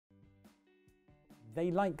They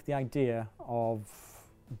like the idea of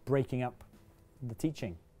breaking up the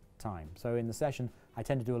teaching time. So in the session I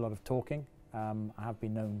tend to do a lot of talking. I have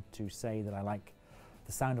been known to say that I like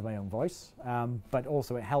the sound of my own voice, but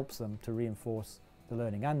also it helps them to reinforce the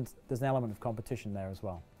learning, and there's an element of competition there as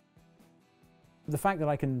well. The fact that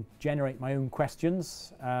I can generate my own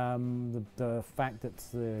questions, the fact that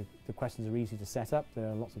the questions are easy to set up, there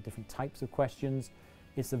are lots of different types of questions.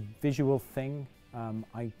 It's a visual thing.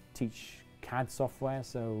 I teach CAD software,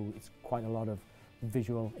 so it's quite a lot of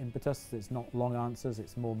visual impetus. It's not long answers,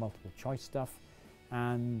 it's more multiple choice stuff,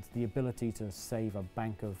 and the ability to save a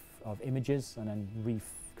bank of images and then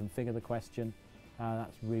reconfigure the question,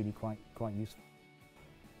 that's really quite useful.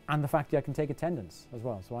 And the fact that I can take attendance as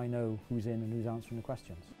well, so I know who's in and who's answering the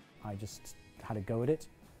questions. I just had a go at it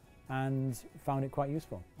and found it quite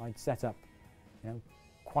useful. I'd set up,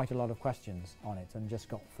 quite a lot of questions on it and just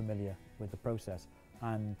got familiar with the process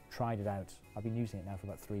and tried it out. I've been using it now for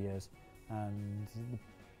about 3 years, and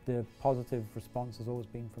the positive response has always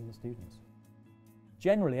been from the students.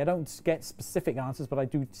 Generally, I don't get specific answers, but I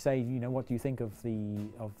do say, what do you think of the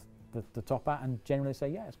TopHat? And generally say,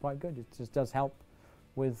 yeah, it's quite good. It just does help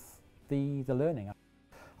with the learning.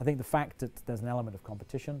 I think the fact that there's an element of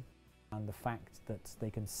competition and the fact that they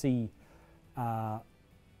can see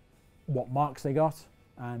what marks they got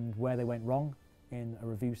and where they went wrong in a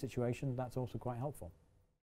review situation, that's also quite helpful.